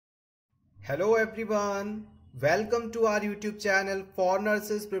Hello everyone, welcome to our YouTube channel for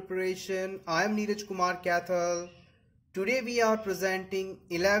Nurses Preparation. I am Neeraj Kumar Kathal. Today we are presenting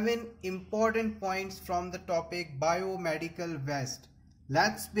 11 important points from the topic Biomedical Waste.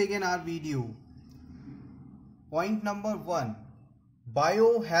 Let's begin our video. Point number 1,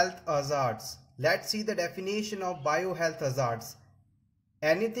 Biohealth Hazards. Let's see the definition of biohealth hazards.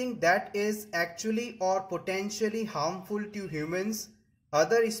 Anything that is actually or potentially harmful to humans,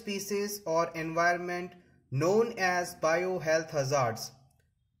 other species or environment known as biohealth hazards.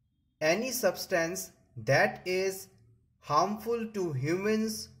 Any substance that is harmful to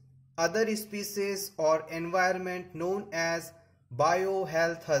humans, other species or environment known as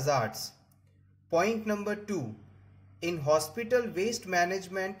biohealth hazards. Point number 2. In hospital waste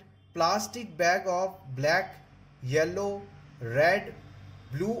management, plastic bag of black, yellow, red,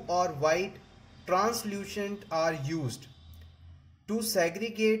 blue or white translucent are used. To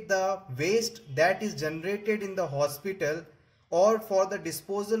segregate the waste that is generated in the hospital or for the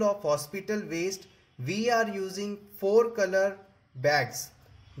disposal of hospital waste, we are using 4 color bags.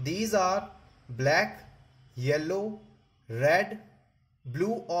 These are black, yellow, red,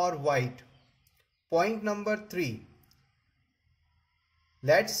 blue or white. Point number 3.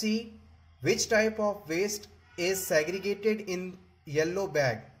 Let's see which type of waste is segregated in yellow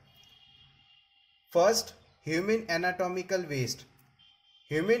bag. First, human anatomical waste.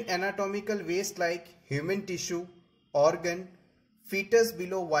 Human anatomical waste like human tissue, organ, fetus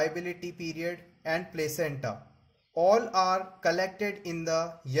below viability period and placenta all are collected in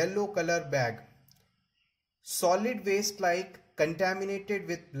the yellow color bag. Solid waste like contaminated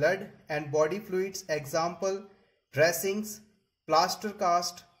with blood and body fluids, example dressings, plaster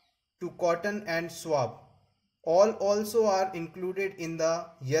cast to cotton and swab, all also are included in the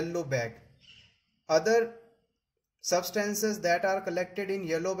yellow bag. Other substances that are collected in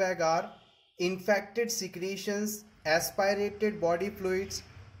yellow bag are infected secretions, aspirated body fluids,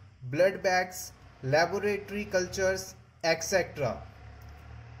 blood bags, laboratory cultures, etc.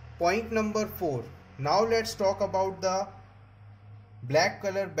 Point number 4. Now let's talk about the black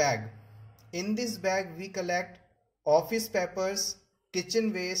color bag. In this bag we collect office papers,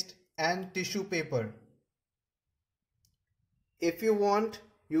 kitchen waste and tissue paper. If you want,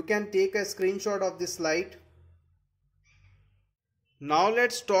 you can take a screenshot of this slide. Now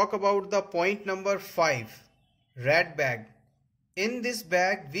let's talk about the point number 5, red bag. In this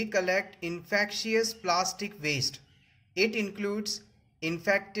bag we collect infectious plastic waste. It includes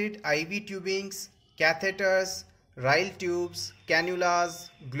infected IV tubings, catheters, Ryle tubes, cannulas,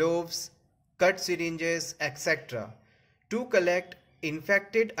 gloves, cut syringes, etc. To collect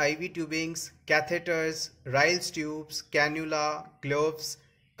infected IV tubings, catheters, Ryle tubes, cannula, gloves,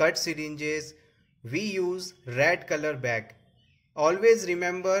 cut syringes, we use red color bag. Always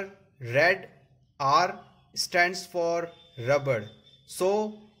remember, red R stands for rubber.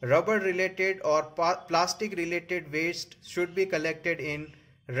 So rubber related or plastic related waste should be collected in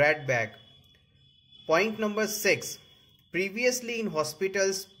red bag. Point number 6. Previously in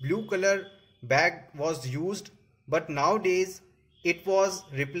hospitals blue color bag was used, but nowadays it was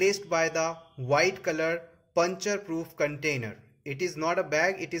replaced by the white color puncture proof container. It is not a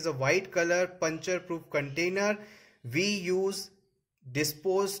bag, it is a white color puncture proof container. We use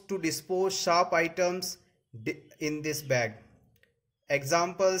to dispose sharp items in this bag.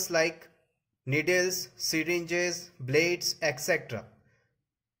 Examples like needles, syringes, blades, etc.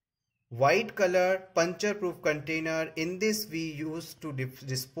 White color puncture proof container, in this we use to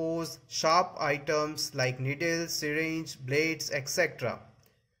dispose sharp items like needles, syringe, blades, etc.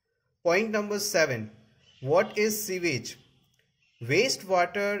 Point number 7. What is sewage?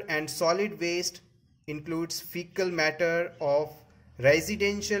 Wastewater and solid waste includes fecal matter of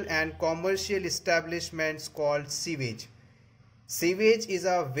residential and commercial establishments called sewage. Sewage is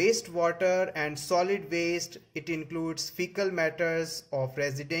a wastewater and solid waste. It includes fecal matters of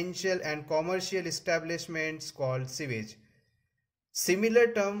residential and commercial establishments called sewage.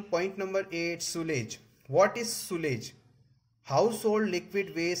 Similar term, point number 8, sewage. What is sewage? Household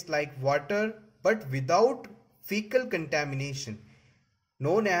liquid waste like water but without fecal contamination,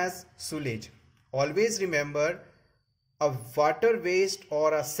 known as sewage. Always remember, a water waste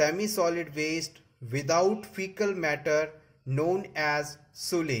or a semi-solid waste without fecal matter known as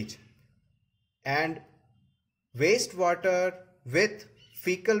sewage, and wastewater with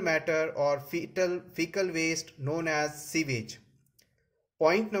fecal matter or fecal waste known as sewage.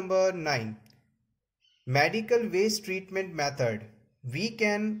 Point number 9. Medical waste treatment method. We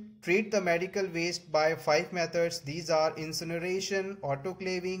can treat the medical waste by 5 methods. These are incineration,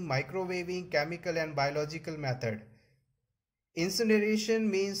 autoclaving, microwaving, chemical and biological method. Incineration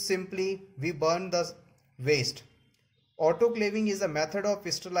means simply we burn the waste. Autoclaving is a method of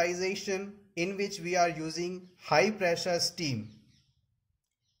sterilization in which we are using high pressure steam.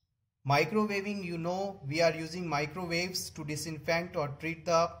 Microwaving, you know, we are using microwaves to disinfect or treat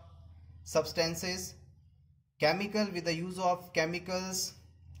the substances. Chemical, with the use of chemicals.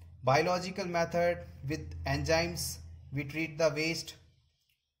 Biological method, with enzymes we treat the waste.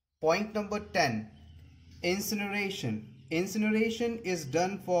 Point number 10, incineration. Incineration is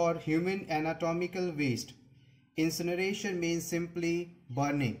done for human anatomical waste. Incineration means simply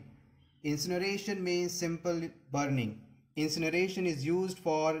burning. Incineration means simple burning. Incineration is used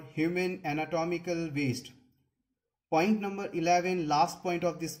for human anatomical waste. Point number 11, last point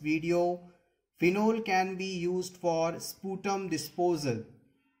of this video. Phenol can be used for sputum disposal.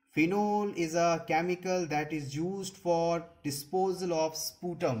 Phenol is a chemical that is used for disposal of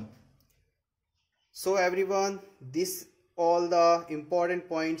sputum. So everyone, this all the important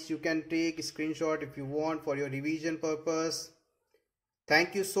points. You can take a screenshot if you want for your revision purpose.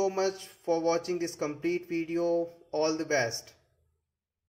 Thank you so much for watching this complete video. All the best.